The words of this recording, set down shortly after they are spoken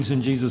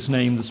In Jesus'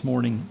 name this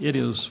morning, it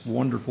is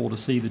wonderful to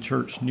see the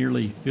church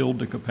nearly filled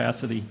to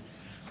capacity.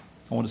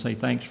 I want to say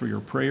thanks for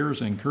your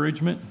prayers and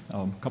encouragement.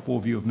 A couple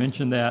of you have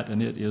mentioned that,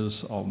 and it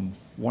is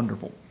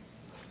wonderful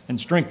and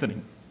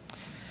strengthening.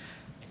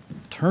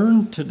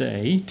 Turn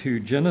today to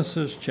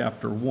Genesis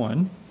chapter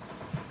 1.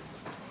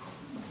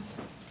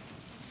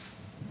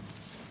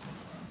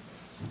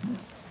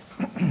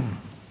 A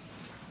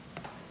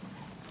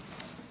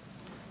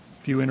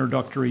few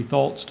introductory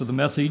thoughts to the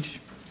message.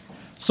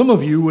 Some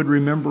of you would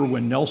remember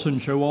when Nelson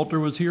Showalter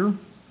was here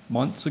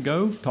months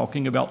ago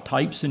talking about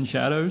types and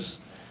shadows.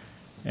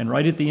 And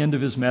right at the end of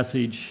his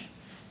message,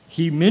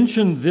 he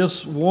mentioned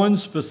this one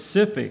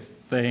specific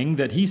thing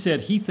that he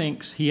said he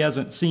thinks he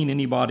hasn't seen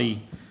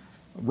anybody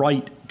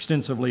write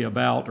extensively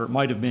about, or it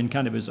might have been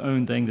kind of his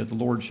own thing that the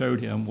Lord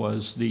showed him,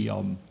 was the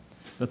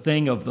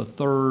thing of the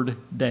third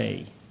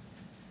day.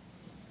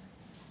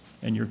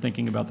 And you're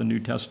thinking about the New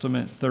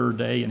Testament third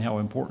day and how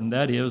important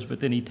that is,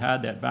 but then he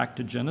tied that back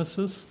to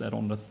Genesis, that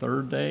on the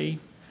third day.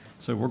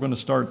 So we're going to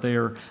start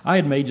there. I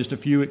had made just a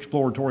few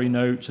exploratory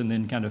notes and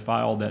then kind of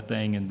filed that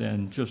thing, and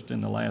then just in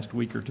the last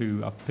week or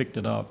two, I picked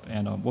it up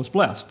and was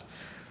blessed.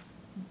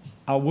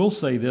 I will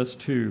say this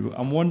too.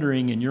 I'm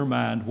wondering in your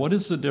mind, what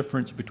is the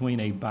difference between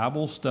a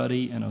Bible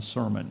study and a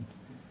sermon?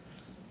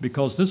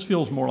 Because this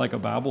feels more like a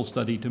Bible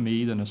study to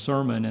me than a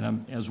sermon,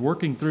 and as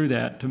working through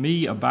that, to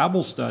me, a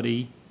Bible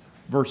study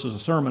versus a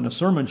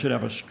sermon should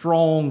have a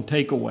strong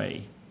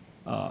takeaway,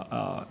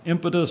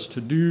 impetus to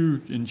do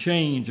and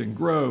change and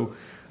grow.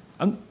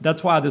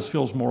 That's why this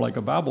feels more like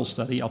a Bible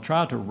study. I'll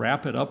try to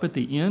wrap it up at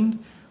the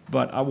end,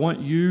 but I want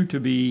you to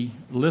be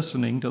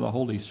listening to the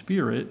Holy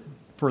Spirit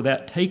for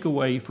that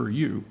takeaway for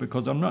you,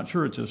 because I'm not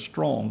sure it's as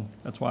strong.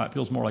 That's why it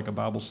feels more like a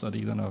Bible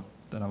study than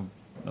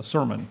a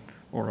sermon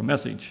or a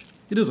message.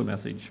 It is a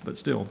message, but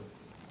still.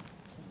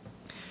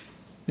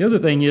 The other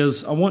thing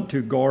is I want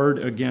to guard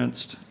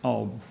against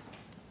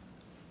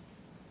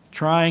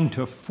trying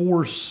to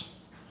force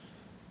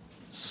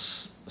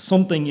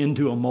something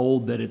into a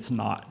mold that it's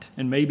not.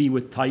 And maybe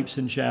with types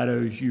and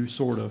shadows, you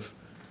sort of,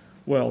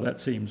 well,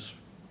 that seems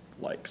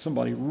like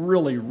somebody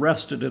really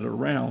wrested it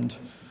around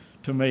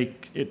to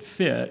make it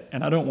fit.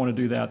 And I don't want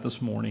to do that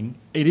this morning.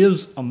 It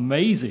is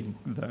amazing,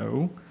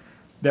 though,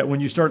 that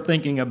when you start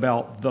thinking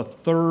about the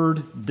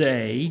third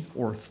day,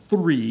 or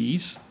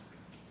threes,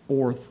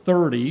 or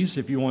 30s,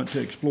 if you want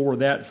to explore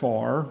that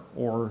far,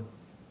 or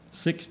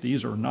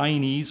 60s or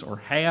 90s or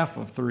half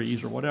of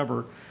threes or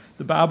whatever,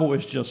 the Bible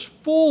is just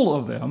full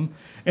of them.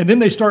 And then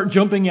they start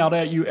jumping out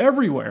at you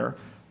everywhere.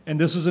 And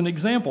this is an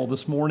example.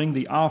 This morning,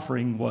 the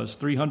offering was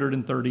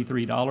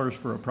 $333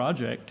 for a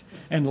project.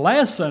 And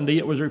last Sunday,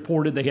 it was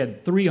reported they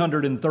had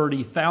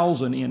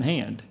 $330,000 in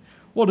hand.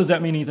 Well, does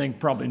that mean anything?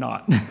 Probably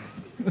not.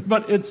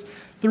 But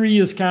 3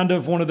 is kind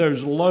of one of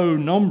those low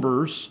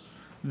numbers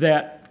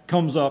that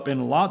comes up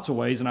in lots of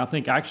ways. And I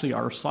think actually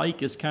our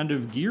psyche is kind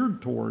of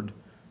geared toward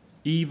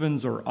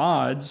evens or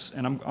odds,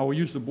 and I will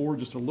use the board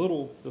just a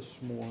little this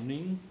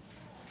morning.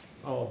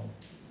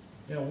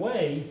 In a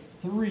way,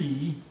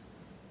 3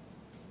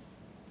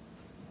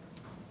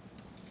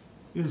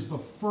 is the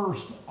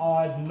first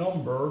odd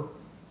number.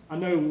 I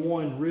know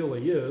 1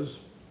 really is,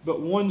 but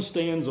 1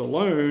 stands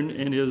alone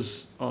and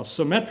is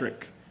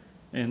symmetric,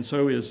 and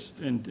so is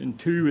and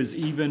 2 is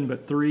even,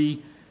 but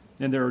 3,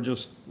 and there are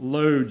just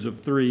loads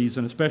of 3s,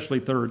 and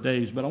especially third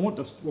days. But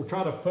we'll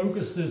try to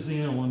focus this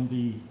in on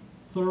the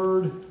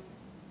third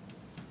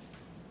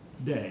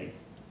day.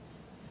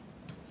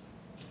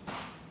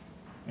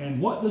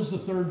 And what does the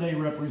third day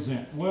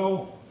represent?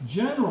 Well,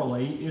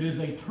 generally, it is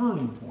a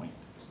turning point.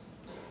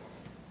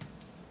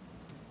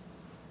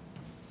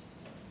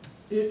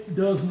 It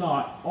does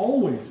not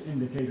always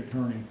indicate a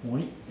turning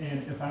point.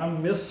 And if I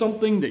miss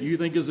something that you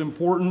think is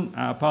important,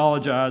 I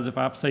apologize. If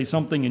I say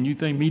something and you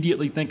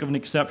immediately think of an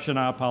exception,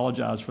 I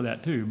apologize for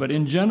that too. But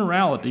in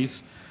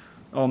generalities,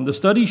 the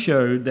study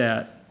showed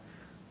that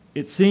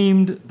it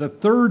seemed the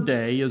third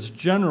day is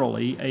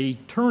generally a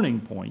turning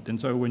point. And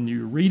so when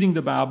you're reading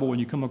the Bible, when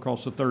you come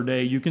across the third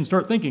day, you can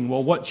start thinking,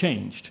 well, what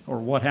changed or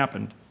what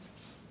happened?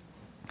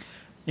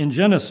 In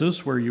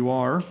Genesis, where you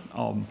are,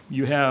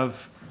 you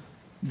have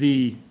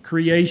the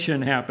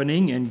creation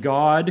happening and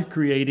God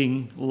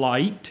creating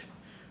light,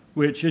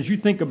 which, as you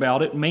think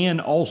about it, man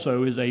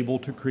also is able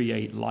to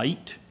create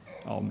light.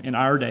 In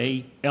our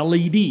day,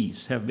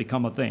 LEDs have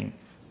become a thing.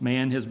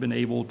 Man has been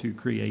able to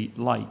create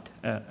light,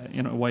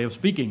 in a way of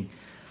speaking.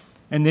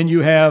 And then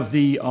you have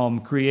the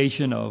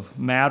creation of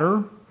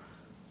matter,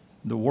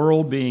 the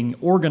world being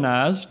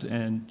organized,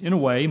 and in a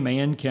way,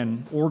 man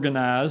can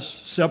organize,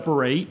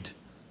 separate,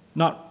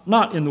 not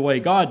in the way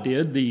God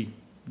did, the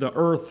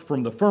earth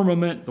from the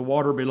firmament, the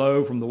water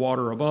below from the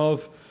water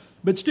above,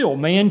 but still,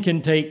 man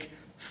can take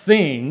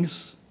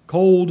things,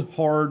 cold,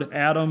 hard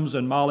atoms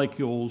and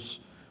molecules,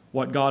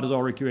 what God has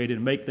already created,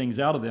 and make things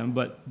out of them.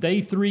 But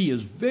day 3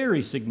 is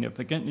very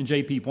significant, and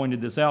JP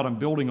pointed this out. I'm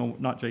building on,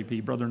 not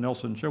JP, Brother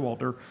Nelson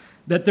Showalter,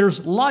 that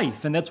there's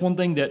life. And that's one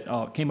thing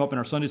that came up in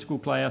our Sunday school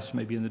class,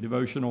 maybe in the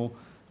devotional,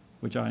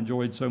 which I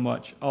enjoyed so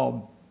much.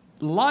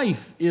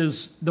 life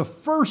is the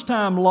first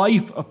time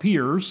life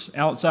appears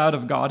outside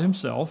of God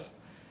himself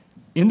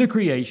in the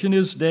creation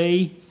is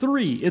day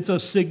 3. It's a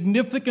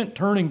significant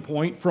turning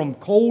point from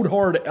cold,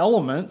 hard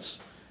elements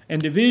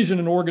and division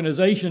and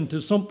organization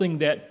to something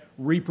that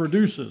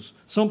reproduces,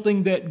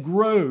 something that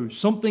grows,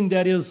 something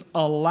that is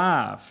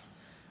alive.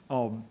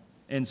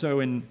 And so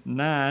in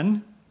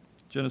 9,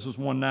 Genesis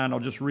 1:9, I'll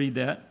just read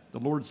that. The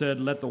Lord said,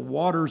 "Let the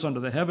waters under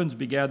the heavens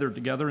be gathered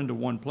together into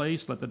one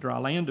place. Let the dry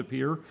land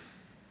appear."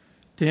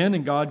 10,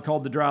 and God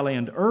called the dry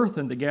land earth,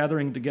 and the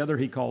gathering together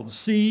he called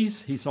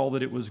seas. He saw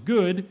that it was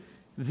good.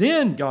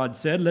 Then God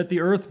said, "Let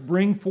the earth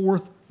bring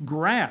forth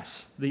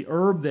grass, the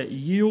herb that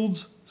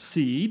yields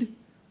seed."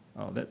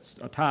 That's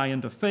a tie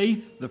into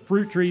faith. "The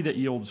fruit tree that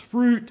yields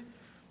fruit,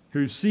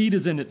 whose seed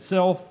is in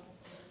itself."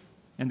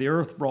 And the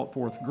earth brought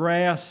forth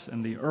grass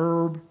and the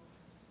herb,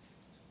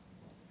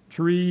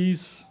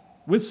 trees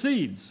with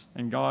seeds.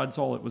 And God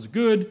saw it was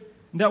good.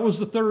 And that was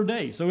the 3rd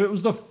day. So it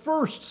was the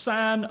first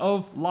sign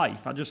of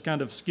life. I just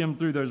kind of skimmed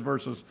through those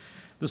verses.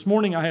 This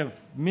morning I have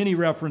many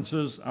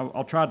references.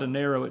 I'll try to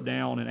narrow it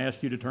down and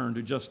ask you to turn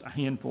to just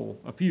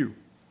a few.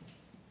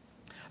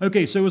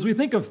 Okay, so as we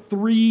think of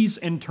threes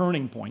and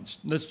turning points,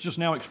 let's just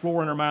now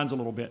explore in our minds a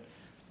little bit.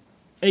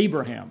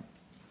 Abraham.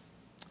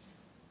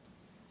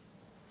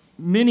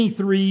 Many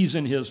threes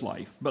in his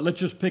life, but let's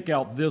just pick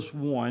out this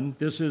one.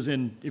 This is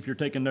in, if you're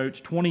taking notes,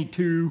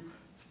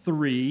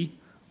 22:3,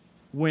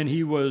 when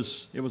it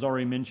was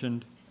already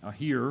mentioned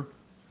here,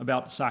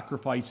 about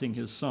sacrificing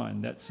his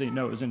son. It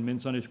was in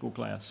men's Sunday school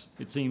class.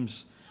 It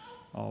seems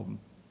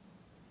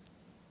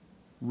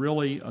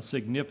really a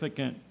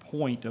significant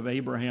point of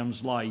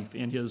Abraham's life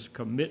in his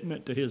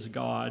commitment to his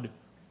God,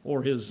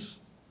 or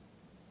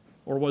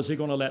was he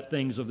going to let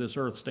things of this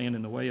earth stand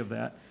in the way of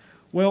that?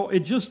 Well, it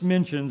just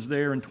mentions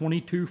there in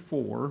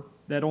 22:4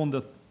 that on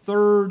the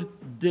 3rd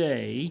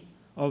day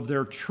of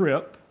their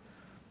trip,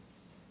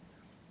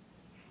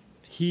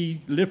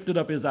 he lifted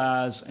up his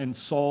eyes and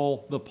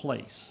saw the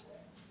place.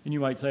 And you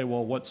might say,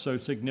 well, what's so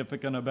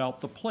significant about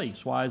the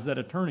place? Why is that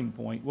a turning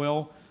point?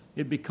 Well,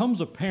 it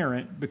becomes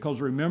apparent because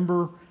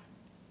remember,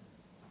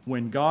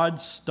 when God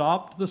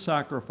stopped the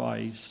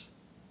sacrifice,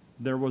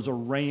 there was a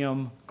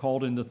ram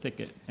caught in the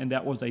thicket. And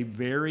that was a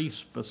very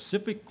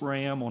specific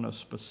ram on a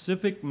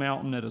specific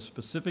mountain at a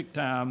specific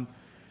time.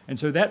 And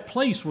so that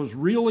place was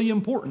really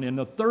important. And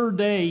the 3rd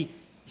day,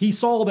 he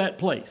saw that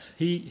place.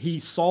 He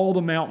saw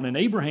the mountain. And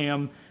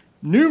Abraham,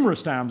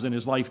 numerous times in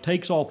his life,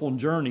 takes off on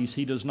journeys.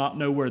 He does not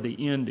know where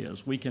the end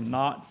is. We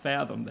cannot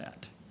fathom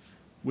that.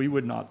 We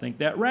would not think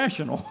that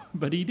rational,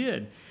 but he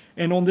did.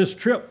 And on this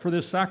trip for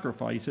this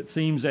sacrifice, it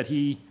seems that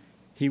he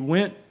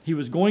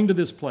was going to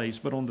this place,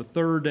 but on the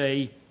 3rd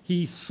day,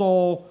 he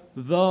saw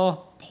the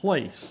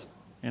place.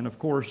 And of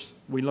course,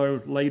 we know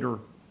later,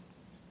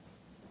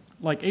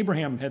 like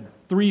Abraham had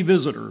 3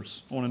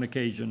 visitors on an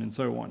occasion and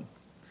so on.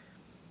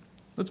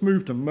 Let's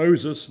move to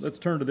Moses. Let's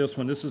turn to this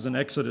one. This is in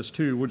Exodus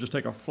 2. We'll just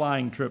take a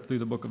flying trip through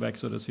the book of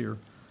Exodus here.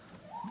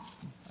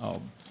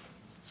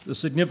 The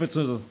significance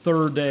of the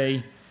 3rd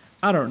day,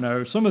 I don't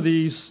know. Some of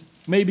these,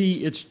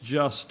 maybe it's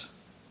just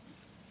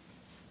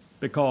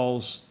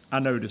because I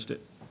noticed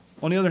it.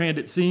 On the other hand,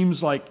 it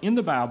seems like in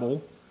the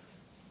Bible,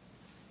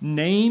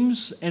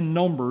 names and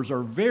numbers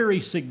are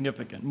very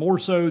significant, more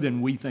so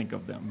than we think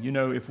of them. You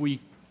know, if we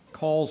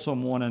call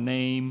someone a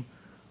name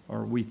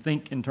or we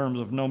think in terms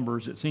of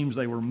numbers, it seems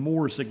they were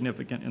more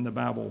significant in the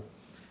Bible.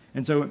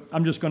 And so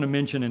I'm just going to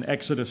mention in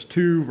Exodus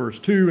 2, verse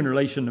 2, in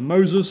relation to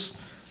Moses,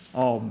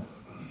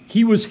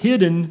 he was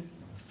hidden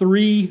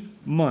 3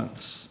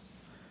 months.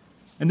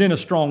 And then a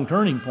strong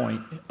turning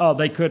point.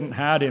 They couldn't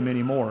hide him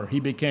anymore. He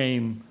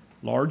became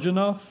large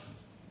enough,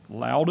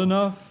 loud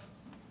enough.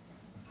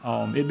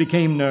 It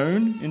became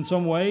known in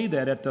some way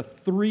that at the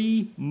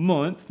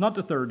 3-month, not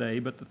the 3rd day,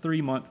 but the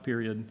 3-month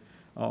period,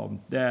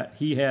 that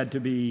he had to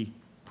be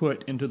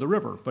put into the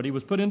river. But he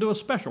was put into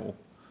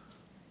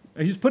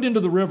he's put into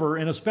the river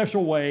in a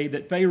special way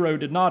that Pharaoh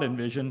did not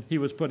envision. He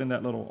was put in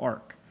that little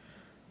ark.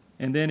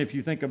 And then if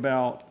you think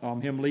about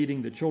him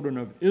leading the children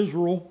of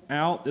Israel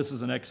out, this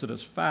is in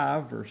Exodus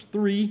 5, verse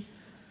 3.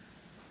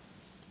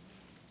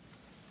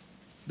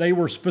 They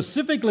were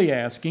specifically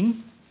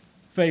asking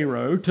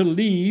Pharaoh to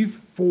leave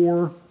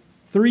for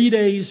 3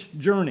 days'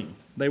 journey.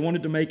 They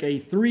wanted to make a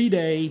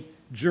 3-day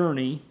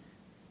journey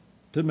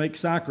to make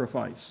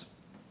sacrifice.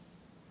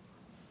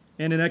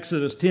 And in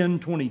Exodus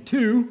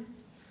 10:22,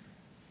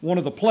 one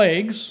of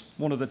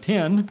the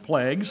 10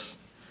 plagues,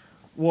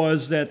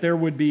 was that there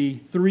would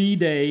be 3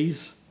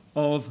 days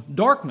of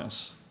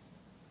darkness.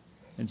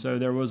 And so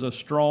there was a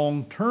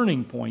strong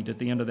turning point at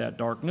the end of that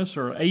darkness,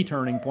 or a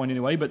turning point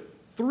anyway, but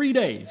 3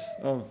 days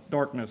of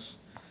darkness.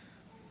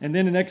 And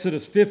then in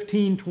Exodus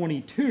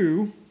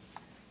 15:22,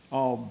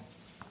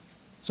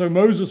 so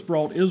Moses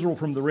brought Israel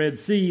from the Red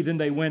Sea. Then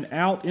they went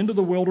out into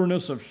the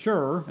wilderness of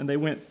Shur, and they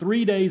went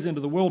 3 days into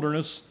the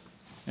wilderness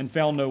and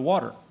found no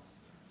water.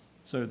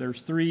 So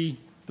there's three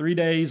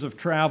days of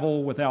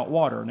travel without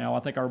water. Now, I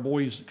think our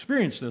boys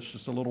experienced this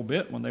just a little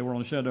bit when they were on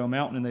the Shenandoah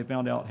Mountain and they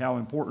found out how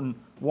important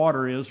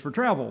water is for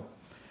travel.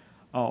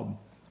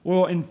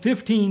 Well, in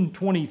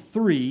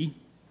 1523,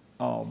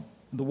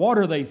 the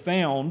water they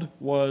found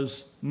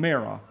was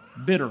Marah,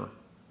 bitter.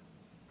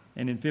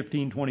 And in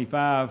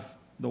 1525,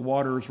 the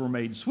waters were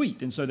made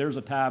sweet. And so there's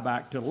a tie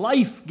back to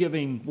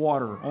life-giving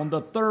water on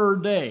the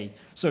third day.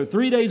 So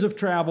 3 days of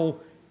travel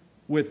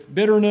with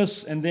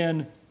bitterness and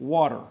then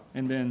water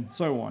and then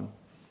so on.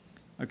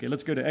 Okay,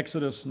 let's go to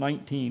Exodus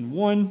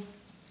 19:1.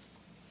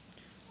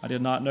 I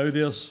did not know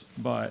this,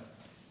 but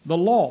the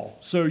law.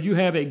 So you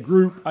have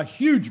a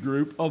huge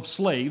group of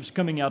slaves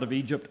coming out of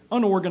Egypt,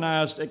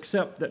 unorganized,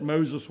 except that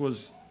Moses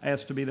was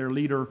asked to be their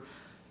leader.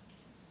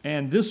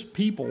 And this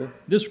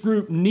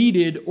group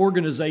needed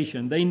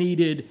organization. They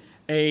needed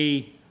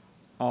a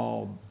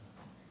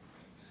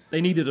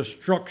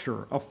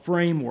structure, a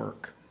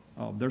framework.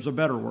 There's a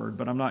better word,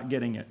 but I'm not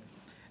getting it.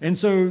 And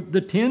so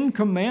the 10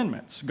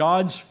 Commandments,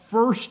 God's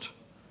first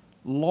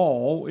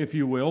law, if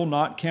you will,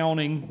 not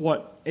counting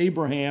what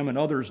Abraham and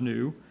others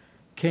knew,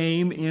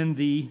 came in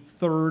the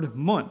third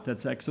month.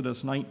 That's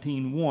Exodus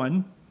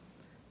 19:1.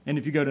 And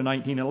if you go to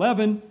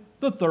 19:11,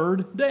 the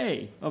third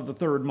day of the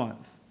third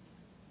month.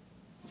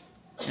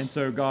 And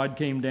so God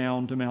came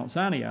down to Mount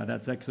Sinai.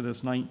 That's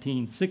Exodus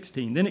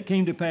 19:16. Then it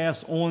came to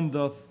pass on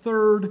the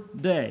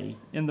third day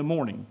in the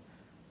morning,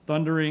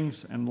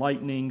 thunderings and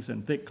lightnings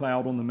and thick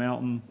cloud on the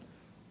mountain.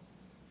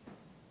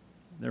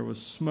 There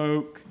was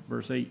smoke,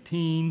 verse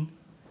 18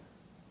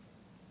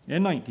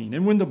 and 19.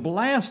 And when the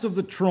blast of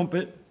the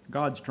trumpet,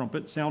 God's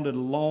trumpet, sounded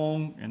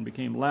long and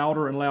became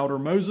louder and louder,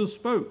 Moses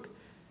spoke,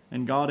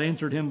 and God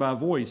answered him by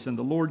voice. And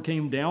the Lord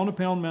came down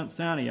upon Mount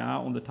Sinai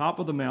on the top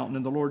of the mountain,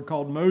 and the Lord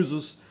called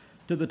Moses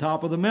to the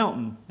top of the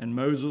mountain, and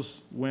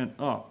Moses went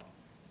up.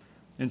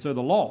 And so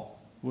the law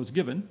was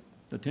given,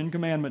 the 10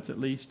 Commandments at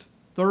least,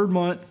 third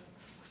month,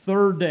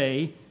 third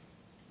day,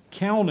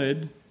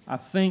 counted, I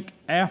think,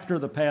 after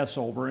the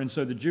Passover. And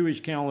so the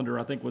Jewish calendar,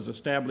 I think, was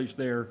established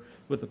there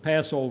with the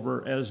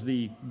Passover as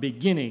the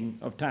beginning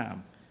of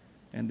time.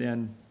 And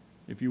then,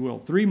 if you will,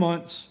 3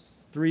 months,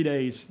 3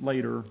 days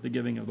later, the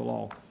giving of the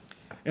law.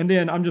 And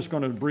then I'm just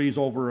going to breeze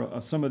over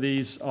some of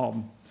these.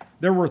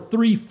 There were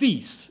 3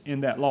 feasts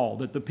in that law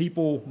that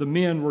the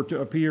men were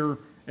to appear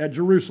at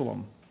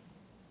Jerusalem.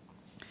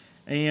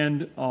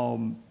 And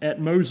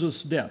at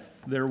Moses'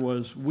 death, there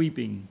was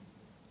weeping,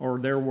 or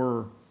there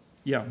were,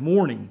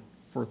 mourning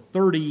for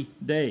 30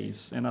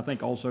 days. And I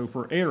think also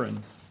for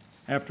Aaron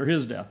after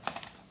his death.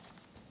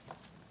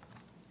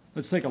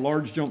 Let's take a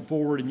large jump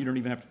forward, and you don't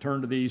even have to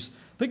turn to these.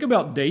 Think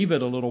about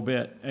David a little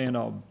bit.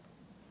 And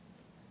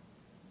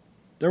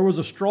there was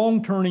a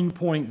strong turning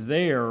point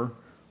there.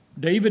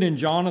 David and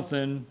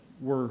Jonathan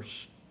were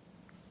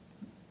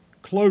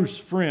close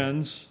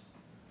friends,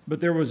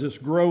 but there was this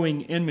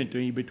growing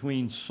enmity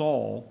between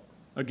Saul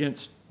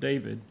against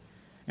David.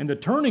 And the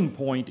turning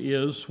point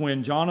is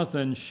when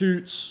Jonathan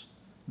shoots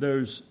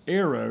those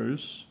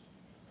arrows.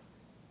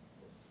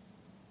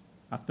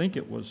 I think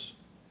it was,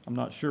 I'm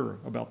not sure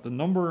about the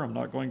number. I'm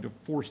not going to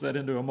force that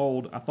into a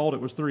mold. I thought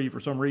it was 3 for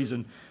some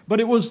reason. But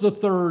it was the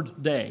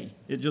third day.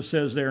 It just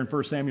says there in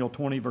 1 Samuel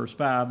 20, verse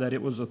 5, that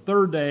it was the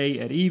third day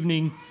at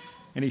evening,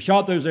 and he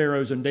shot those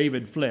arrows, and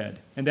David fled.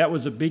 And that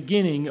was the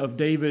beginning of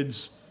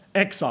David's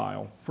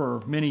exile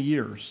for many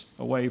years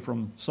away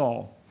from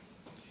Saul.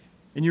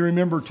 And you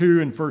remember, too,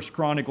 in 1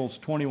 Chronicles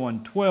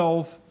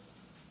 21:12,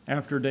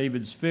 after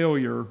David's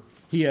failure,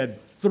 he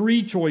had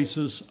 3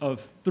 choices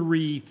of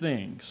 3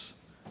 things.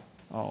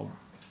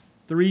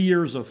 3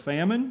 years of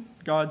famine,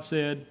 God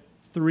said,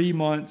 3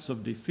 months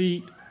of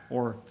defeat,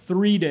 or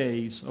 3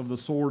 days of the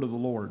sword of the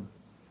Lord.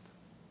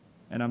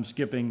 And I'm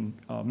skipping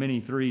many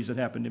threes that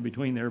happened in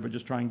between there, but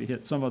just trying to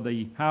hit some of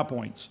the high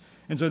points.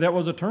 And so that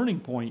was a turning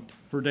point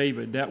for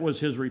David. That was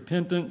his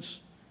repentance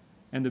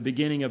and the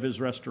beginning of his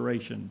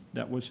restoration.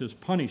 That was his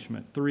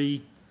punishment,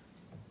 3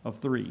 of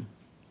 3.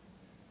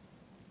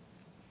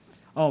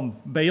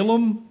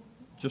 Balaam,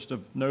 just a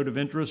note of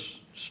interest,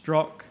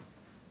 struck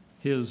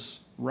his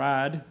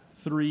rod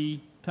 3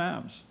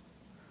 times.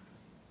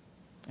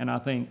 And I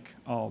think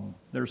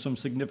there's some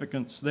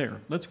significance there.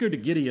 Let's go to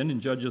Gideon in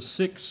Judges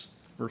 6,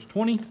 verse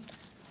 20.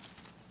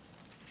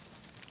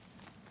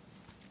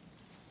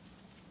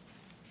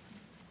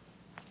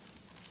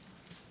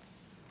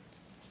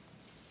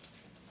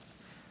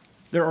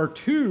 There are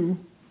 2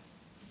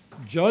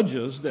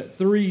 judges that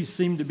 3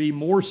 seem to be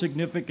more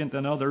significant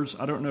than others.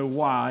 I don't know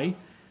why.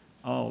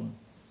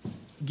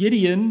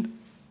 Gideon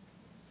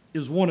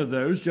is one of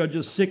those.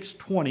 Judges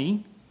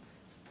 6:20.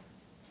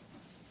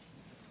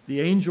 The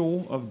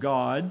angel of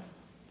God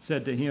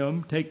said to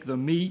him, "Take the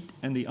meat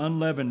and the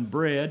unleavened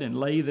bread and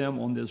lay them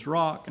on this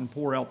rock and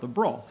pour out the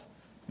broth."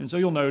 And so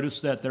you'll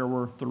notice that there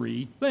were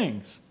 3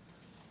 things.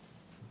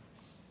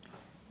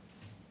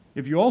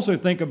 If you also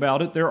think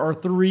about it, there are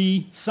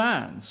 3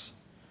 signs.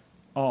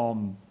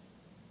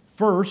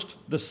 First,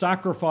 the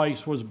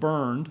sacrifice was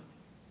burned.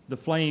 The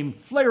flame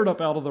flared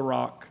up out of the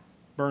rock,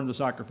 burned the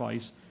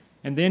sacrifice.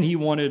 And then he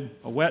wanted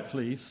a wet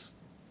fleece.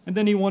 And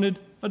then he wanted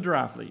a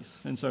dry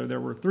fleece. And so there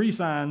were 3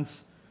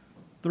 signs,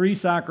 3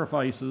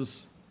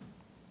 sacrifices.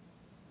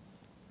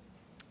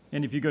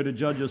 And if you go to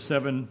Judges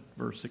 7,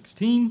 verse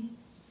 16,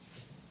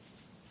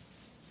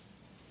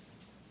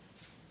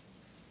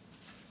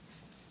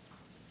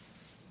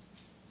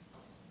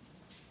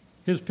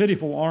 his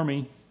pitiful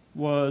army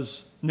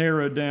was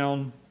narrowed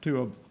down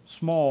to a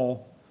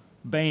small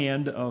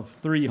band of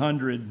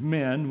 300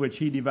 men, which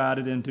he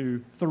divided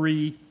into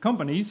 3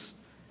 companies,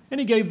 and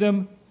he gave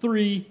them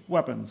 3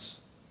 weapons: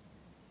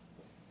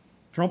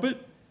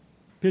 trumpet,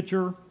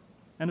 pitcher,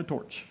 and a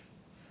torch.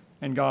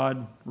 And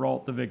God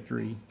wrought the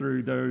victory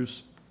through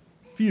those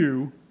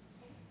few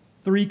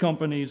 3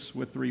 companies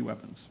with 3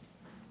 weapons.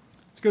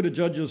 Let's go to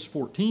Judges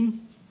 14.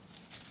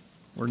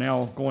 We're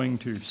now going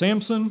to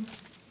Samson.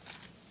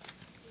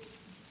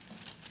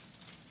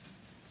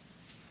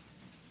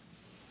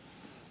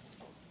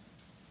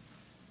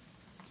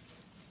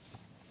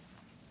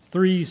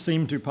 Three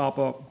seem to pop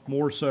up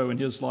more so in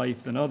his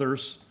life than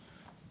others.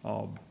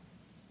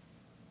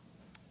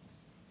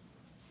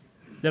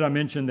 Did I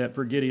mention that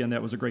for Gideon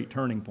that was a great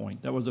turning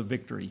point? That was a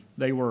victory.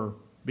 They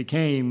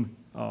became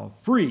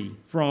free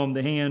from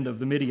the hand of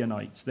the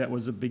Midianites. That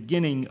was the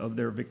beginning of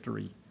their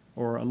victory,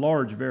 or a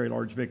large, very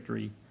large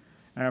victory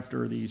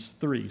after these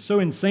 3. So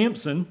in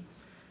Samson,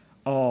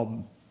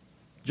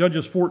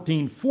 Judges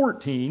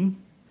 14:14,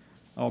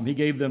 he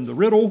gave them the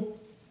riddle,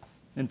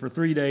 and for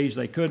 3 days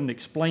they couldn't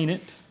explain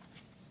it.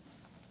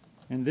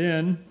 And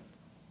then,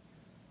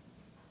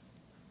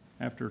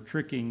 after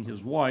tricking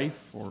his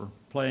wife or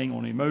playing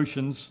on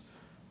emotions,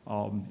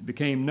 it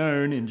became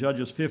known in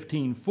Judges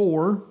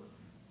 15:4.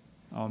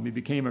 He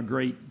became a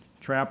great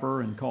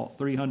trapper and caught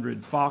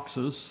 300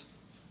 foxes.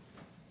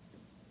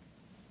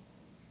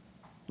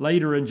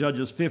 Later in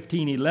Judges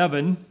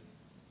 15:11,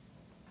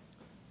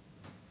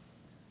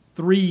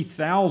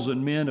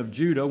 3,000 men of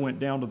Judah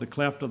went down to the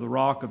cleft of the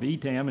rock of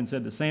Etam and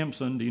said to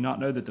Samson, "Do you not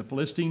know that the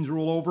Philistines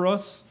rule over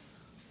us?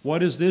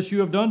 What is this you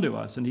have done to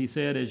us?" And he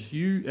said,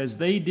 as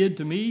they did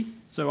to me,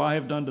 so I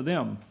have done to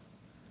them.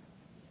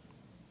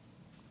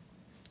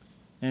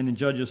 And in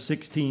Judges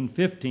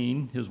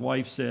 16:15, his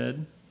wife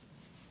said,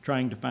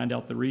 trying to find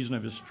out the reason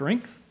of his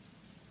strength,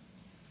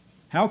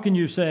 "How can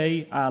you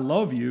say, 'I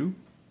love you,'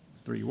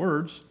 3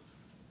 words,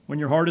 when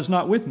your heart is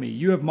not with me?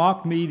 You have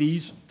mocked me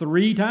these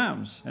 3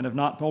 times and have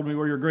not told me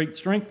where your great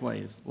strength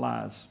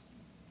lies."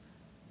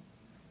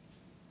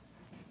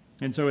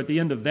 And so at the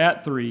end of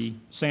that 3,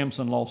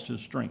 Samson lost his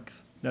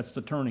strength. That's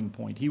the turning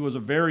point. He was a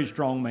very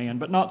strong man,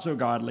 but not so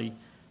godly.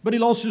 But he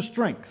lost his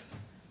strength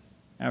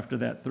after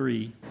that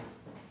 3.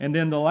 And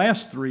then the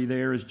last 3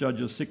 there is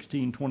Judges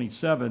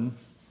 16:27.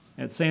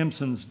 At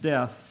Samson's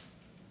death,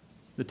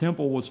 the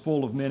temple was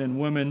full of men and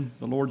women.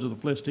 The lords of the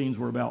Philistines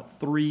were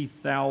about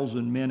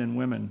 3,000 men and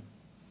women.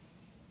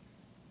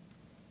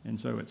 And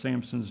so at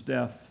Samson's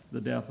death,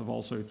 the death of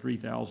also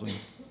 3,000,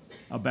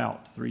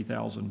 about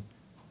 3,000.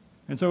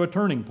 And so a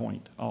turning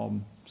point.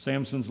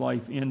 Samson's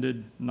life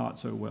ended not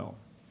so well.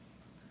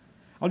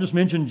 I'll just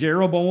mention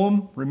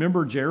Jeroboam.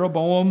 Remember,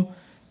 Jeroboam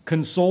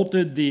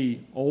consulted the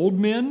old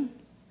men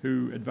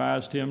who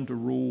advised him to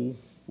rule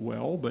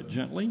well but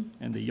gently,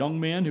 and the young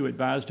men who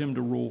advised him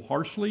to rule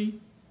harshly.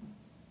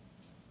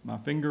 "My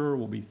finger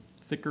will be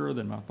thicker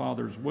than my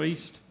father's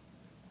waist."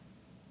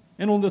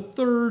 And on the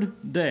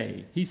 3rd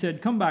day, he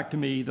said, "Come back to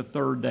me the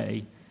 3rd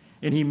day."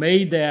 And he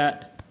made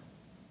that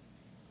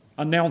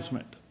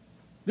announcement.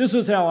 "This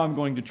is how I'm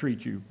going to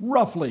treat you.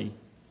 Roughly,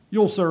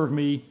 you'll serve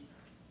me."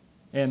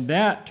 And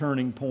that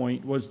turning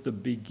point was the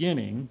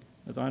beginning,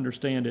 as I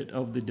understand it,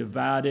 of the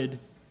divided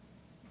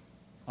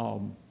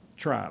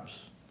tribes.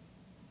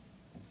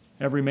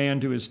 Every man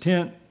to his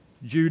tent.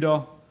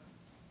 Judah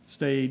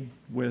stayed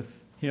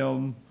with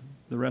him,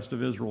 the rest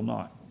of Israel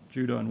not.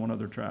 Judah and one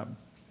other tribe.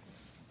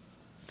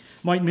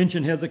 Might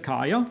mention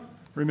Hezekiah.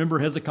 Remember,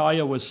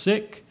 Hezekiah was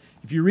sick.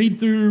 If you read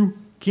through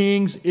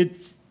Kings,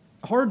 it's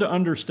hard to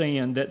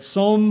understand that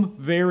some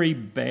very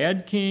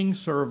bad kings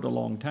served a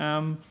long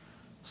time,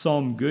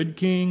 some good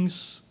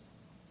kings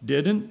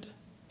didn't.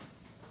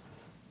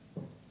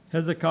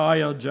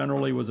 Hezekiah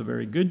generally was a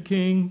very good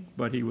king,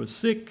 but he was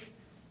sick.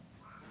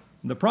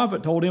 The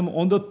prophet told him,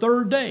 "On the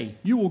 3rd day,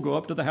 you will go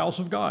up to the house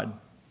of God."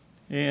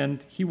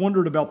 And he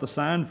wondered about the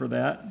sign for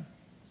that.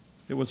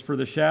 It was for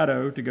the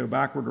shadow to go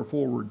backward or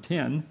forward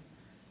 10.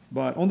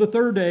 But on the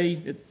 3rd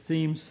day, it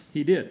seems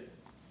he did.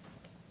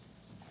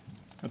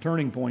 A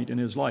turning point in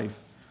his life.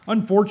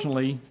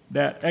 Unfortunately,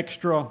 that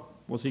extra,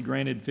 was he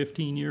granted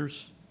 15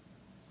 years?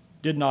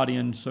 Did not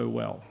end so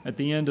well. At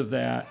the end of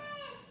that,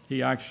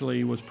 he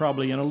actually was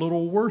probably in a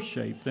little worse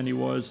shape than he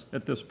was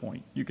at this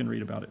point. You can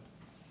read about it.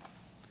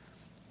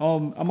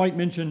 I might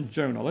mention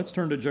Jonah. Let's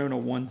turn to Jonah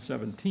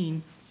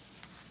 1:17.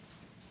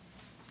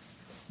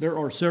 There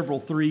are several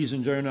 3s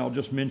in Jonah. I'll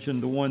just mention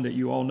the one that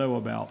you all know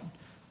about.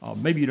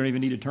 Maybe you don't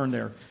even need to turn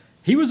there.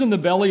 He was in the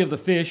belly of the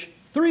fish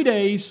 3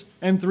 days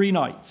and 3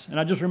 nights. And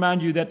I just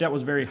remind you that that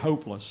was very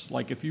hopeless.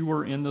 Like if you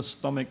were in the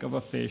stomach of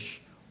a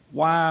fish,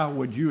 why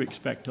would you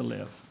expect to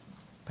live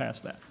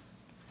past that?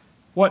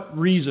 What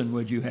reason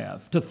would you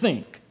have to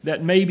think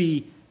that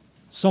maybe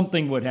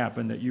something would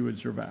happen that you would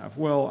survive?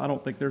 Well, I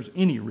don't think there's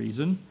any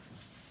reason.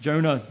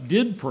 Jonah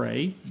did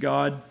pray.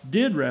 God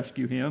did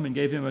rescue him and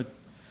gave him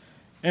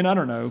and I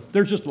don't know,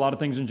 there's just a lot of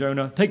things in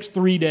Jonah. It takes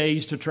 3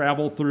 days to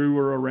travel through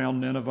or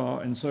around Nineveh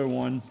and so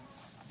on.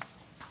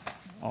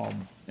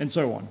 And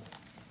so on.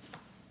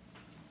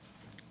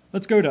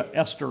 Let's go to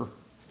Esther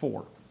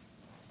 4.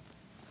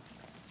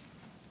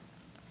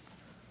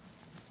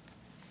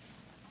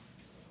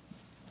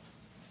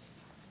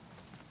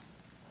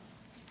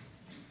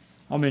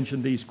 I'll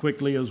mention these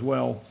quickly as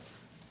well.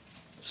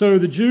 So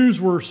the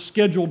Jews were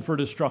scheduled for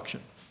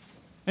destruction.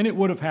 And it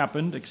would have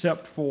happened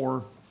except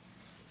for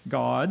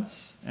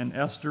God's and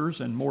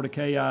Esther's and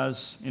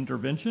Mordecai's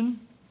intervention.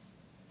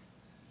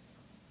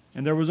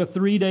 And there was a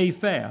 3-day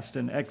fast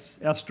in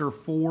Esther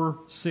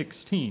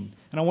 4:16.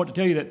 And I want to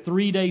tell you that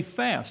 3-day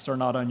fasts are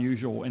not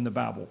unusual in the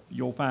Bible.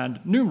 You'll find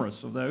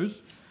numerous of those.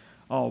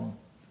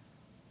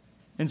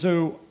 And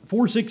so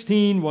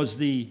 4:16 was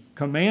the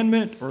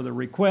commandment or the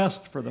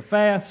request for the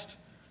fast.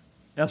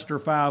 Esther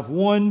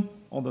 5:1,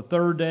 on the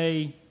 3rd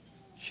day,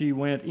 she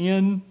went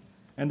in,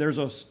 and there's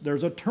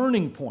a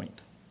turning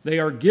point. They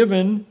are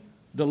given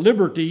the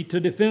liberty to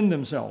defend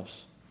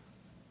themselves.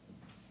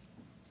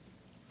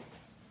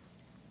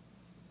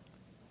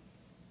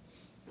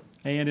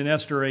 And in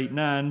Esther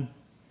 8:9,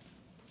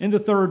 in the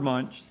 3rd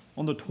month,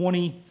 on the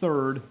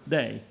 23rd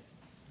day,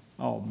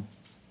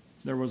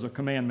 there was a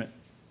commandment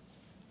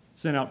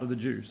sent out to the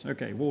Jews.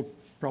 Okay, we'll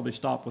probably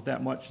stop with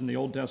that much in the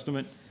Old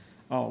Testament.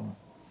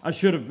 I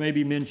should have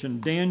maybe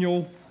mentioned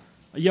Daniel.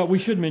 Yeah, we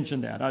should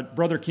mention that.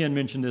 Brother Ken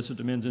mentioned this at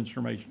the men's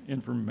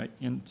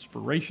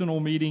inspirational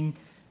meeting.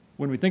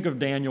 When we think of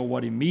Daniel,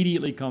 what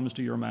immediately comes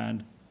to your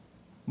mind?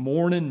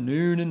 Morning,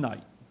 noon, and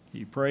night.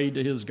 He prayed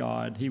to his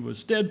God. He was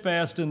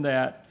steadfast in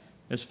that.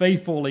 As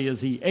faithfully as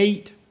he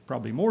ate,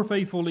 probably more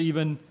faithful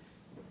even,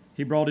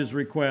 he brought his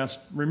request.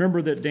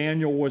 Remember that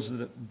Daniel was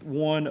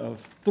one of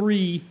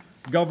 3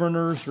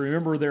 governors.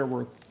 Remember there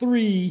were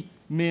 3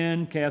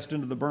 men cast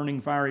into the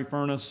burning fiery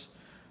furnace.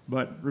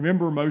 But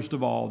remember most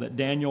of all that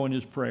Daniel in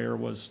his prayer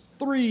was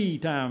 3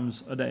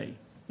 times a day.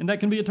 And that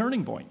can be a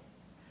turning point.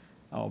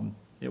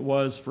 It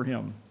was for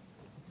him.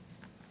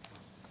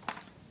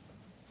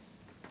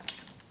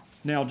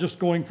 Now, just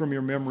going from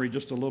your memory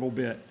just a little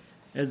bit,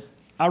 as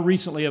I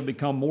recently have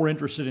become more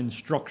interested in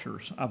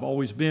structures. I've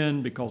always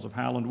been because of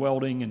Highland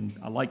Welding, and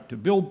I like to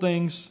build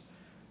things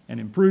and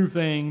improve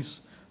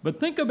things. But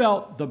think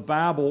about the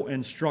Bible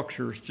and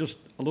structures, just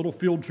a little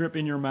field trip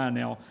in your mind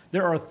now.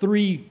 There are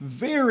 3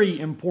 very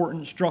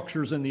important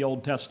structures in the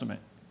Old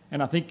Testament,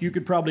 and I think you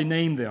could probably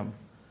name them.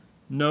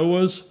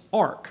 Noah's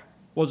Ark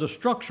was a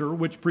structure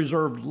which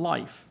preserved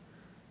life.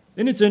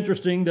 And it's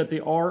interesting that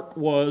the ark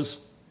was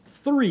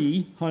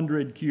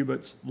 300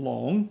 cubits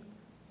long,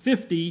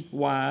 50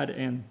 wide,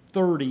 and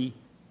 30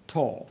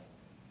 tall.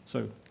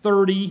 So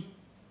 30,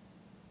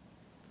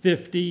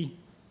 50,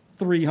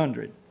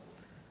 300.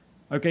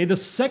 Okay, the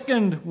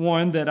second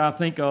one that I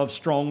think of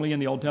strongly in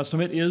the Old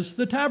Testament is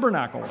the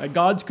tabernacle. At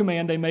God's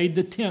command, they made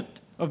the tent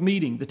of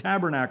meeting, the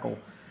tabernacle.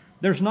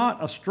 There's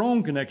not a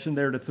strong connection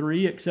there to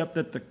 3, except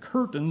that the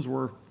curtains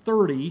were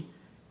 30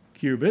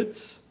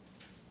 cubits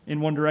in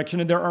one direction.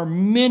 And there are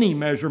many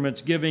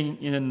measurements given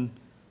in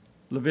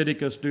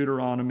Leviticus,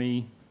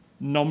 Deuteronomy,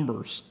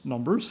 Numbers.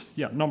 Numbers?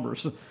 Yeah,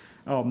 Numbers.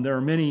 There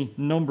are many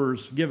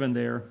numbers given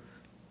there.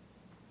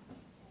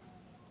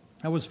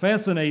 I was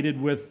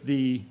fascinated with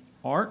the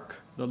ark,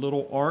 the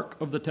little ark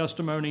of the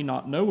testimony,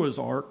 not Noah's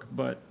ark,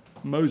 but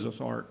Moses'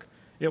 ark.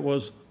 It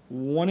was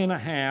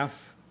 1.5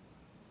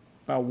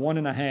 by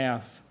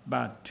 1.5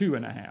 by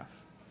 2.5.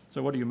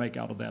 So what do you make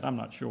out of that? I'm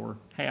not sure.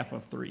 Half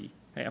of 3.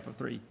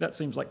 That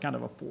seems like kind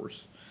of a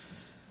force.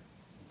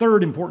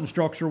 Third important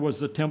structure was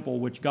the temple,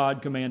 which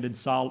God commanded.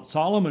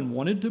 Solomon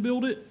wanted to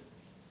build it.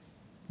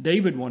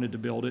 David wanted to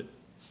build it.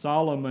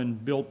 Solomon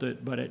built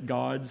it, but at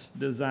God's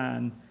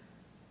design.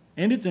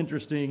 And it's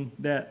interesting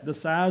that the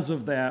size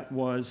of that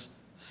was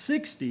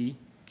 60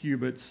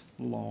 cubits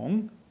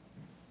long,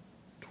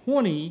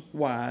 20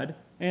 wide,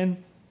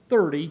 and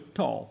 30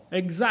 tall.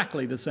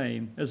 Exactly the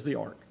same as the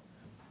ark.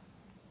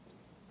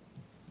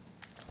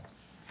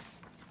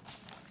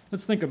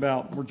 Let's think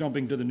about, we're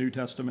jumping to the New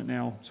Testament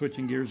now,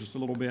 switching gears just a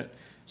little bit.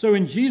 So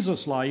in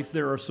Jesus' life,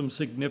 there are some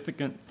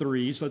significant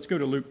 3s. Let's go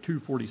to Luke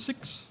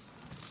 2:46.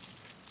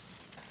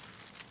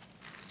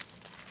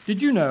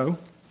 Did you know?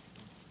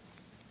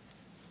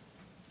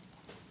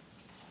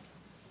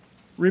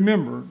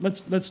 Remember,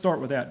 let's start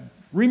with that.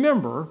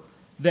 Remember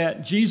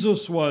that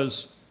Jesus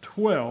was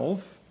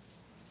 12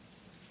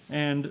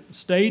 and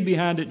stayed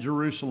behind at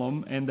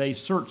Jerusalem, and they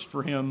searched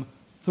for him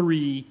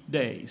 3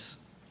 days.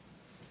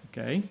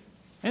 Okay?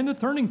 And the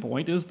turning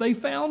point is they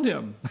found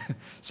him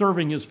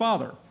serving his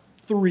Father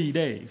 3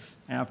 days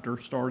after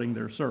starting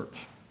their search.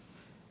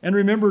 And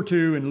remember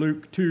too in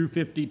Luke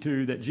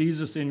 2:52 that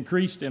Jesus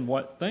increased in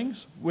what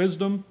things?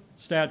 Wisdom,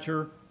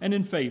 stature, and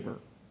in favor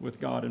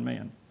with God and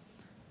man.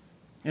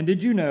 And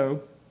did you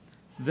know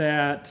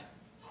that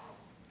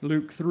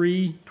Luke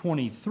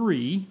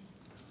 3:23,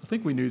 I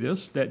think we knew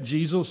this, that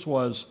Jesus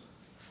was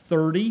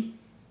 30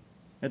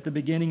 at the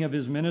beginning of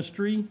his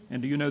ministry.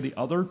 And do you know the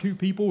other two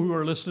people who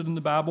are listed in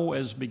the Bible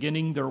as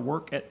beginning their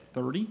work at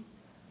 30?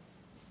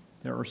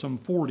 There are some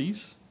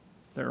 40s.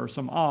 There are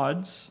some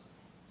odds.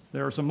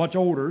 There are some much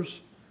olders.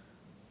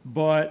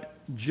 But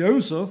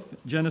Joseph,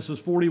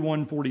 Genesis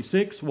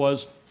 41:46,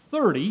 was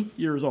 30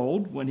 years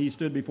old when he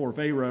stood before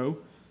Pharaoh.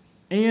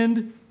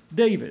 And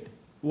David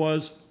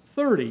was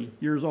 30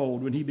 years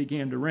old when he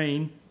began to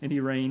reign, and he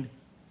reigned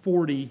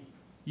 40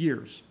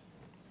 years.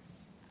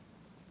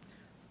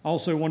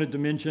 Also wanted to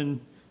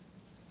mention,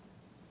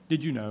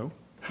 did you know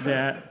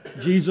that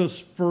Jesus'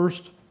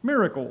 first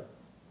miracle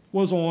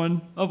was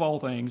on, of all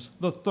things,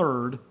 the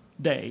third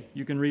day?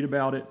 You can read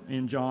about it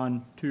in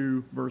John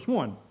 2, verse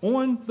 1.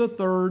 On the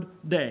third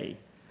day.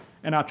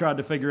 And I tried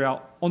to figure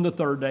out on the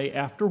third day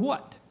after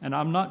what? And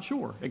I'm not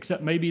sure,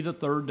 except maybe the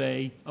third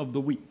day of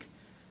the week.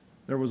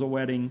 There was a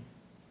wedding,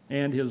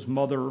 and his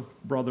mother,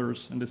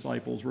 brothers, and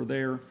disciples were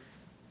there.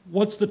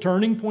 What's the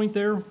turning point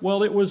there?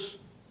 Well, it was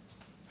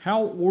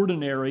how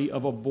ordinary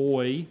of a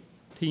boy,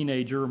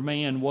 teenager,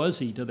 man was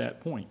he to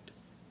that point?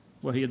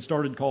 Well, he had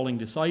started calling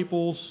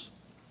disciples.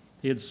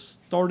 He had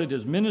started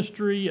his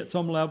ministry at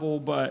some level,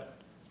 but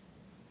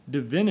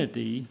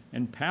divinity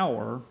and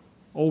power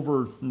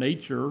over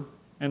nature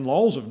and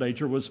laws of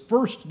nature was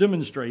first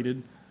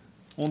demonstrated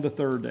on the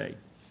third day.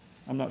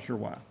 I'm not sure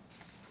why.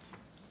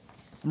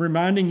 I'm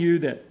reminding you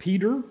that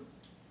Peter,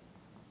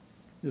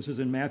 this is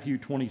in Matthew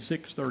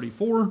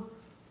 26:34,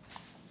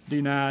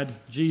 denied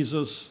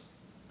Jesus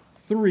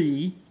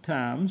 3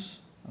 times.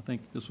 I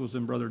think this was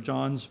in Brother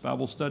John's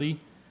Bible study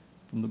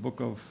from the book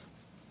of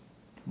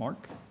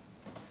Mark.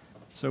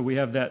 So we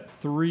have that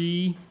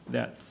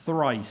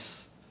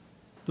thrice,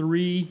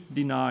 3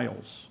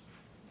 denials.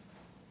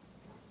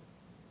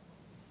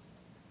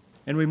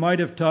 And we might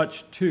have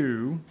touched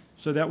 2,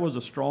 so that was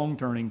a strong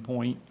turning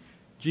point.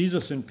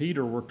 Jesus and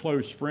Peter were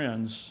close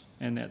friends,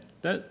 and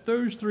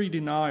those 3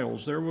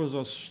 denials, there was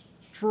a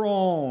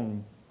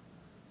strong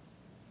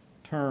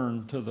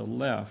turn to the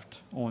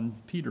left on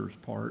Peter's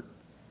part,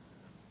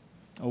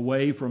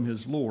 away from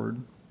his Lord.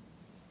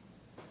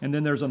 And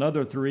then there's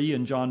another 3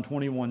 in John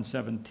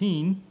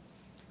 21:17.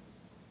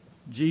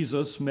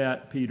 Jesus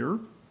met Peter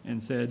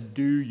and said,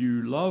 "Do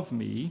you love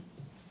me?"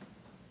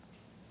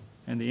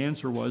 And the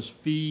answer was,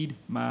 "Feed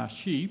my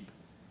sheep."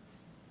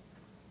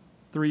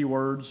 3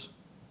 words,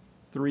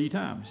 3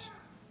 times.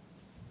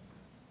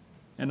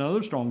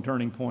 Another strong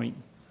turning point.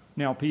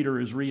 Now Peter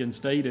is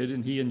reinstated,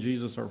 and he and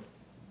Jesus are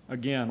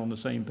again on the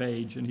same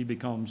page, and he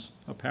becomes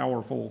a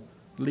powerful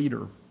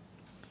leader.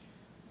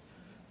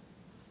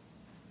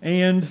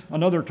 And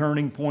another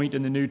turning point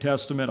in the New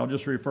Testament I'll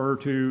just refer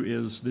to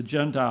is the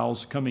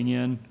Gentiles coming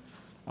in.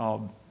 I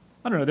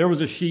don't know, there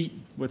was a sheet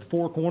with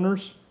 4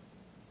 corners,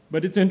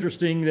 but it's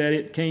interesting that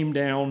it came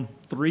down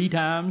 3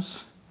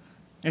 times,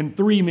 and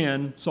 3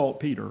 men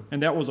sought Peter.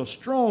 And that was a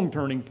strong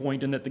turning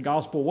point in that the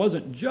gospel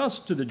wasn't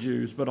just to the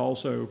Jews, but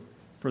also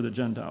for the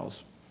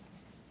Gentiles.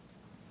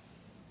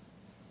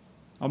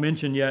 I'll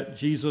mention yet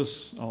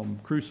Jesus'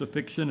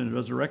 crucifixion and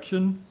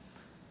resurrection.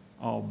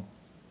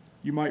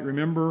 You might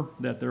remember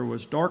that there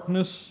was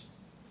darkness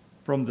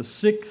from the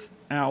 6th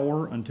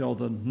hour until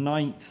the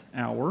 9th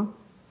hour.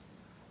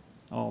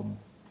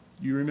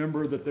 You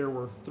remember that there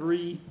were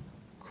 3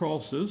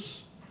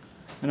 crosses.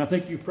 And I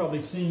think you've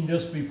probably seen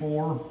this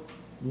before.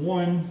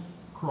 1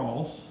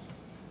 cross,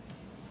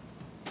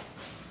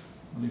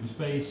 leave a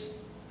space,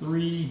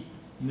 3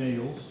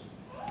 nails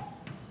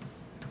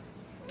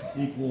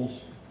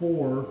equals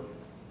 4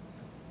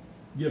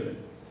 given.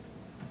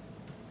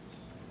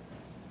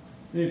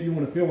 And if you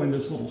want to fill in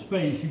this little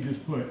space, you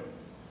just put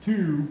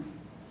 2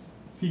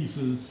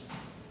 pieces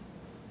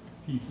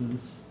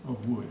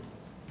of wood.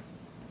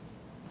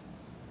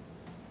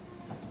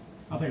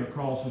 I think a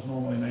cross is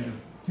normally made of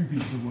 2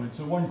 pieces of wood.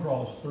 So 1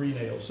 cross, 3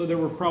 nails. So there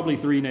were probably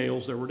 3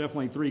 nails. There were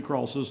definitely 3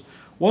 crosses.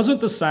 Wasn't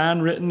the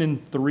sign written in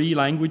 3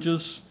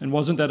 languages? And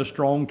wasn't that a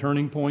strong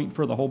turning point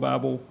for the whole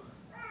Bible?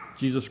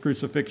 Jesus'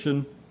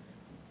 crucifixion.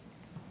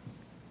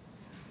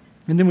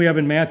 And then we have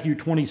in Matthew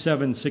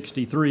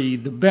 27:63,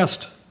 the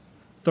best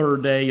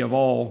third day of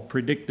all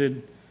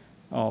predicted,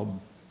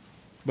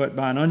 but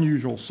by an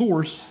unusual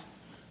source.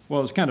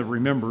 Well, it's kind of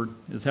remembered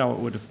is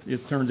how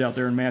it turns out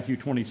there in Matthew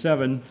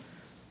 27.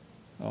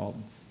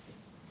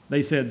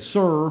 They said,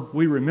 "Sir,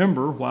 we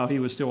remember while he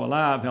was still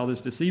alive how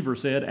this deceiver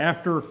said,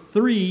 'After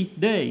 3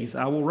 days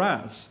I will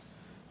rise.'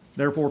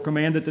 Therefore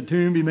command that the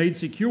tomb be made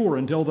secure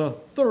until the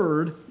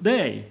 3rd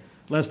day,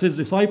 lest his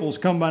disciples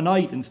come by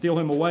night and steal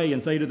him away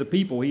and say to the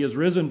people, 'He is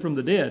risen from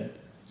the dead.'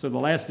 So the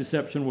last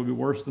deception will be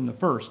worse than the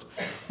first."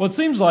 Well, it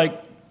seems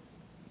like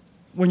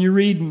when you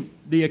read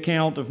the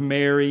account of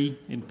Mary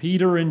and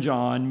Peter and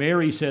John,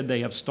 Mary said,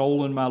 "They have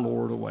stolen my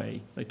Lord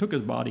away." They took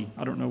his body,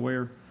 I don't know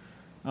where.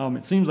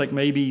 It seems like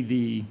maybe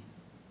the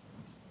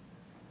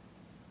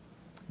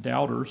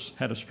doubters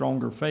had a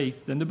stronger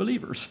faith than the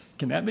believers.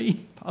 Can that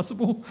be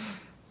possible?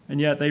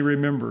 And yet they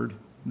remembered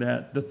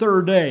that the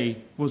 3rd day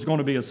was going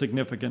to be a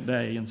significant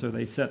day, and so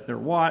they set their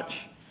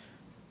watch.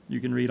 You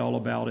can read all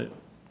about it.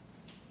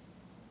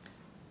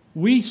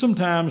 We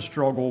sometimes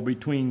struggle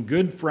between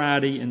Good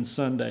Friday and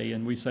Sunday,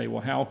 and we say,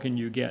 well, how can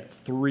you get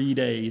 3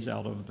 days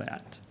out of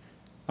that?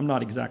 I'm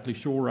not exactly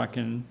sure I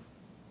can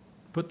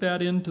put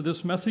that into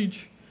this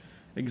message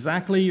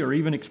exactly or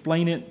even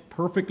explain it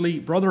perfectly.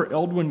 Brother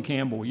Eldwin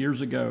Campbell,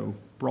 years ago,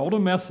 brought a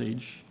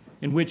message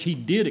in which he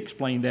did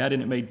explain that,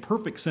 and it made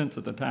perfect sense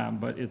at the time,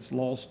 but it's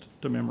lost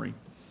to memory.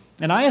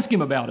 And I asked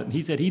him about it, and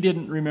he said he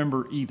didn't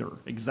remember either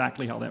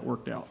exactly how that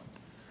worked out.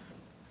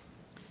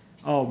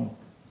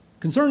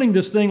 Concerning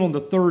this thing on the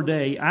third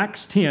day,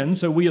 Acts 10,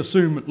 so we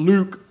assume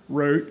Luke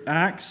wrote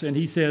Acts, and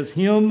he says,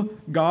 him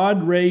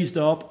God raised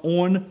up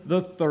on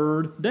the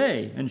third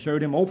day and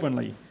showed him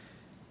openly.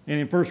 And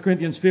in 1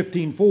 Corinthians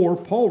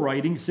 15:4, Paul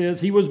writing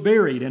says he was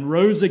buried and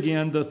rose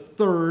again the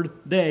third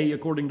day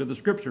according to the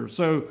Scriptures.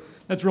 So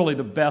that's really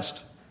the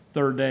best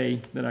third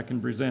day that I can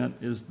present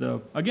is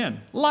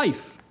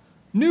life,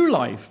 new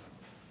life,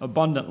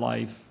 abundant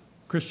life,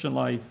 Christian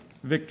life,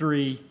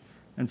 victory,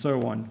 and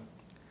so on.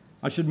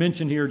 I should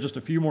mention here just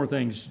a few more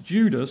things.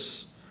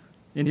 Judas,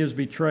 in his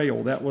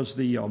betrayal, that was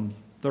the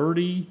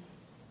 30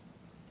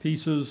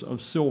 pieces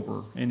of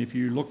silver. And if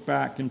you look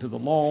back into the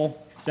law,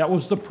 that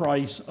was the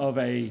price of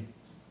a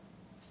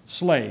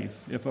slave.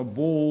 If a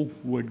bull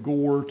would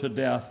gore to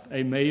death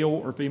a male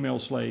or female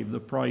slave,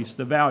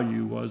 the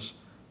value was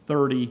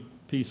 30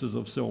 pieces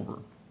of silver.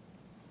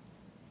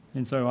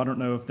 And so I don't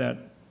know if that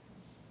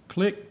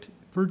clicked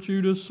for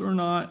Judas or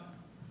not.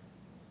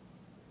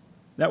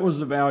 That was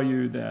the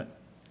value that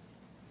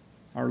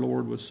our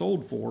Lord was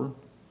sold for.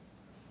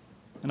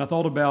 And I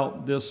thought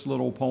about this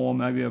little poem,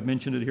 maybe I've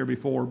mentioned it here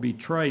before,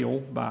 Betrayal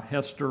by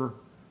Hester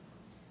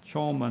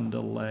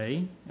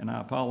Cholmondeley, and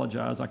I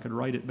apologize, I could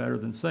write it better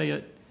than say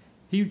it.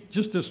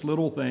 Just this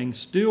little thing,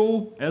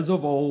 still as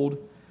of old,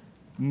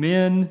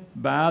 men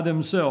by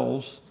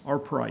themselves are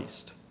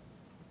priced.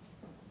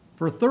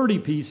 For 30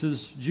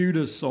 pieces,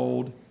 Judas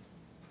sold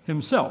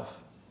himself,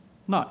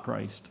 not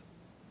Christ.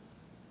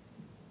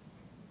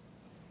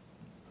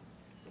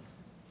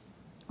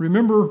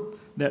 Remember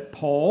that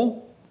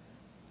Paul,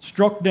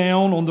 struck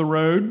down on the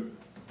road,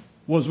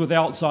 was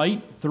without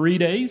sight 3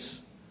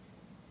 days.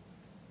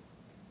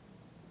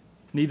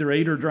 Neither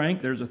ate or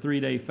drank. There's a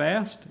 3-day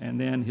fast. And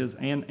then his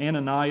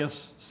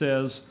Ananias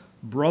says,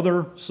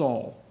 Brother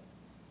Saul.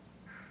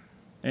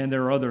 And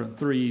there are other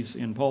threes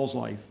in Paul's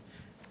life.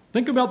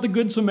 Think about the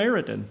Good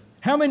Samaritan.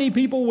 How many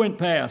people went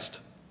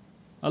past?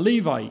 A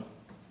Levite,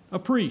 a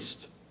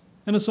priest,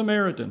 and a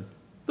Samaritan.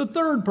 The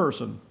third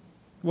person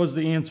was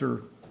the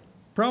answer.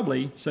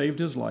 Probably saved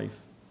his life.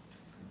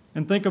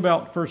 And think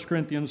about 1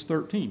 Corinthians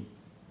 13.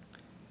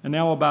 And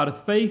now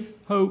abideth faith,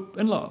 hope,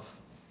 and love.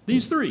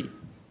 These three.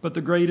 But the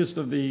greatest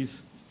of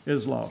these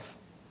is love.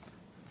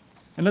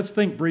 And let's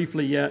think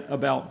briefly yet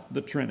about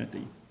the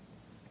Trinity.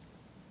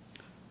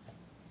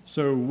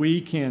 So we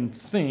can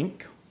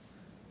think,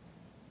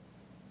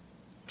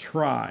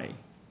 try,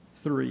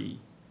 three.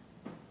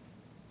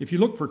 If you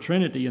look for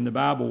Trinity in the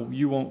Bible,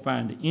 you won't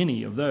find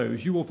any of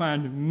those. You will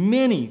find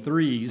many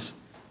threes.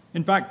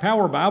 In fact,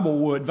 Power Bible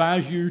will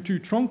advise you to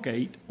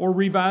truncate or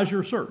revise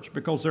your search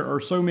because there are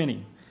so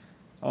many.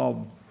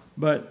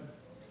 But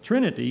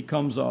Trinity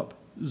comes up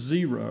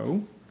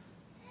 0.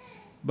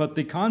 But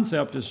the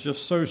concept is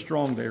just so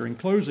strong there. In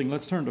closing,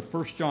 let's turn to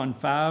 1 John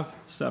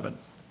 5:7.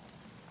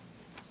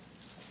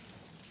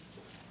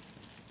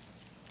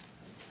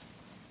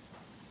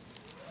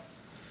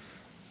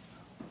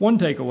 One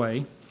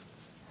takeaway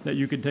that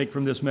you could take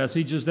from this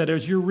message is that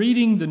as you're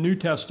reading the New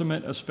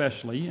Testament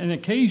especially, and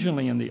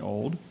occasionally in the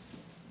Old,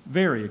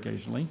 very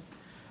occasionally,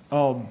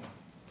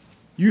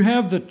 you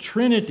have the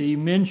Trinity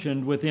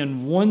mentioned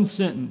within one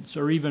sentence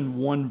or even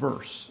one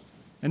verse.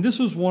 And this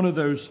is one of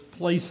those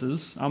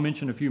places. I'll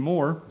mention a few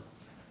more.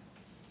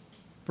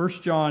 1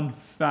 John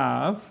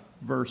 5,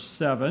 verse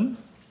 7.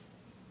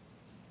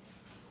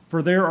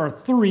 For there are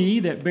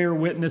three that bear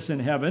witness in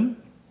heaven,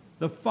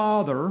 the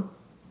Father,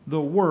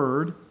 the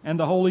Word, and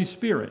the Holy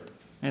Spirit.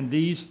 And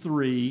these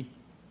three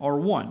are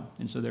one.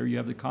 And so there you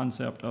have the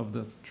concept of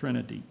the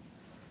Trinity.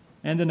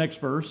 And the next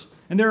verse.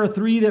 And there are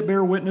three that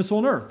bear witness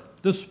on earth,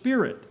 the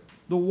Spirit,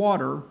 the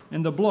water,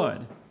 and the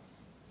blood.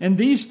 And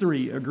these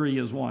three agree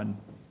as one.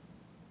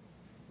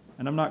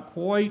 And I'm not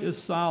quite as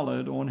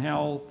solid on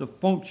how the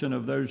function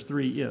of those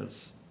three is.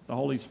 The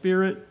Holy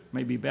Spirit,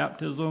 maybe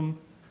baptism,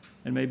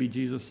 and maybe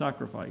Jesus'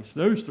 sacrifice.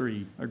 Those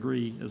three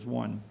agree as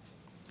one.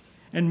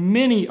 And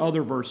many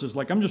other verses,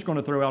 like I'm just going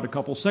to throw out a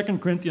couple. 2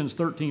 Corinthians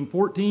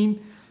 13:14,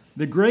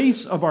 the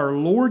grace of our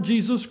Lord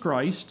Jesus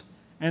Christ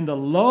and the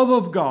love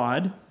of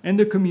God and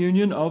the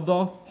communion of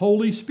the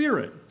Holy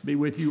Spirit be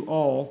with you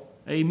all.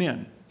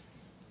 Amen.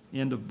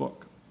 End of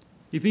book.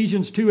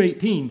 Ephesians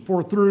 2:18,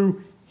 for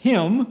through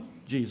him,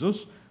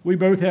 Jesus, we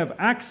both have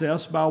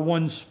access by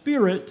one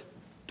Spirit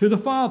to the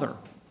Father.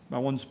 By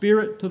one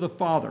Spirit to the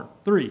Father.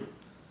 3.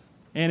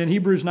 And in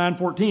Hebrews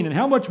 9:14, and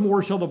how much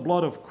more shall the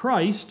blood of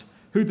Christ,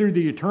 who through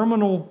the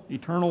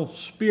eternal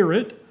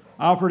Spirit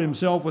offered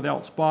himself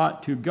without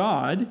spot to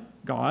God,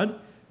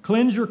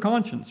 cleanse your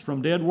conscience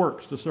from dead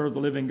works to serve the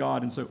living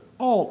God. And so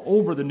all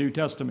over the New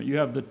Testament you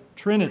have the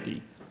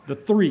Trinity The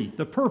three,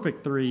 the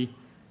perfect three,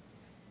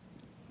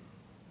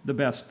 the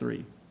best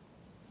three.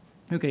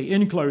 Okay,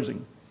 in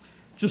closing,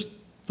 just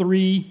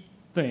three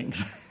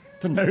things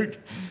to note.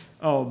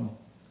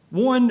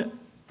 One,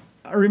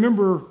 I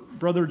remember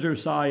Brother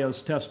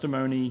Josiah's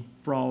testimony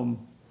from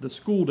the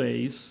school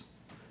days,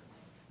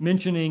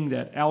 mentioning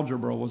that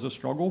algebra was a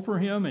struggle for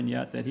him, and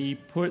yet that he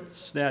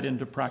puts that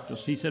into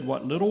practice. He said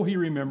what little he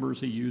remembers,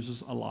 he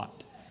uses a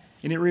lot.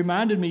 And it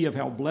reminded me of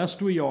how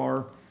blessed we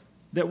are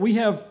that we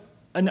have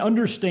an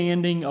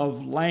understanding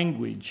of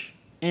language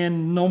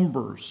and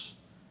numbers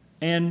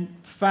and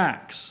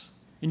facts.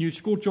 And you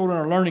school children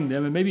are learning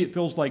them, and maybe it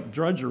feels like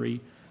drudgery,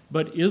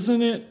 but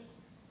isn't it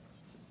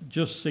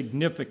just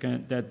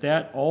significant that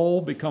that all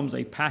becomes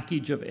a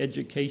package of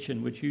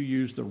education which you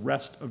use the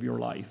rest of your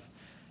life?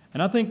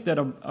 And I think that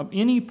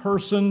any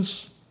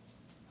person's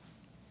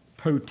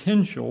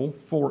potential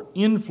for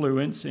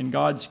influence in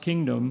God's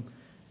kingdom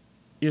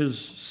is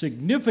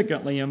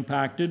significantly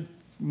impacted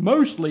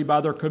mostly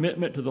by their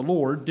commitment to the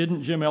Lord.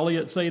 Didn't Jim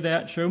Elliot say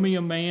that? Show me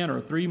a man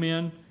or three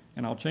men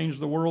and I'll change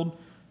the world.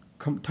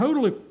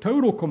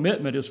 Total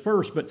commitment is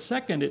first, but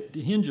second, it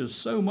hinges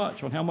so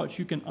much on how much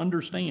you can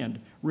understand,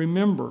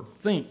 remember,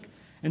 think.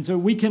 And so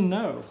we can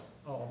know.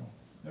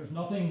 There's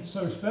nothing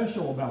so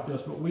special about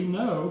this, but we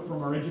know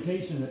from our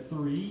education that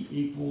 3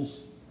 equals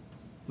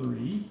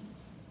 3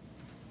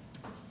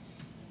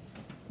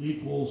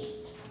 equals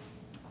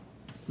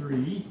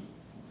 3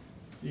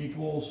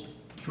 equals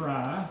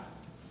try,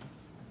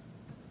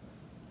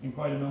 and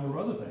quite a number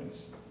of other things.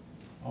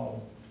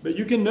 But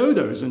you can know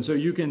those, and so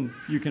you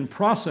can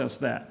process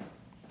that.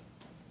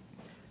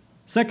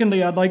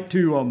 Secondly, I'd like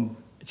to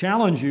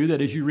challenge you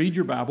that as you read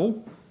your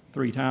Bible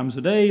 3 times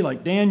a day,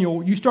 like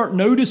Daniel, you start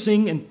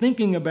noticing and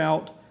thinking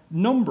about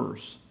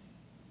numbers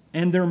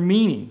and their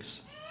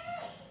meanings.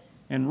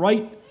 And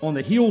right on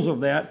the heels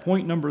of that,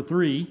 point number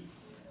 3,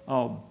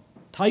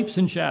 types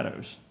and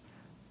shadows.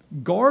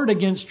 Guard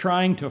against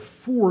trying to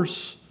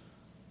force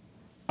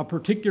a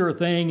particular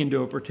thing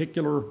into a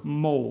particular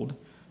mold.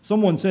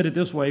 Someone said it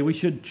this way: we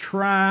should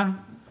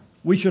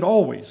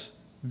always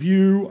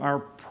view our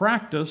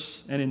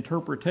practice and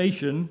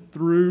interpretation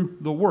through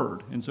the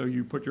Word. And so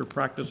you put your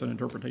practice and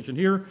interpretation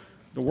here,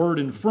 the Word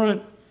in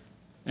front,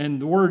 and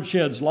the Word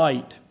sheds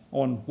light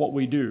on what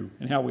we do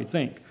and how we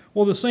think.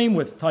 Well, the same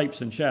with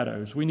types and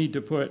shadows. We need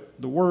to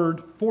put the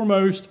Word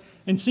foremost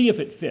and see if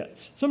it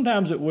fits.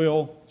 Sometimes it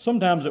will,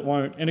 sometimes it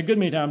won't, and a good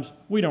many times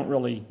we don't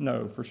really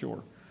know for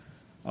sure.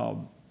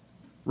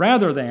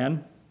 Rather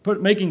than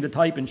making the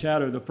type and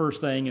shadow the first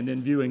thing and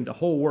then viewing the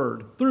whole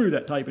word through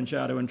that type and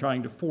shadow and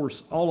trying to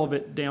force all of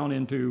it down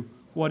into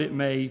what it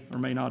may or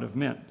may not have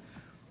meant.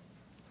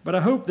 But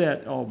I hope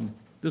that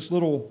this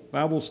little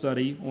Bible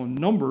study on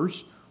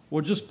numbers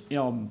will just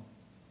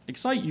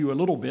excite you a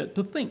little bit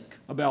to think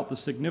about the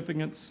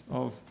significance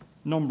of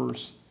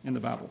numbers in the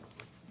Bible.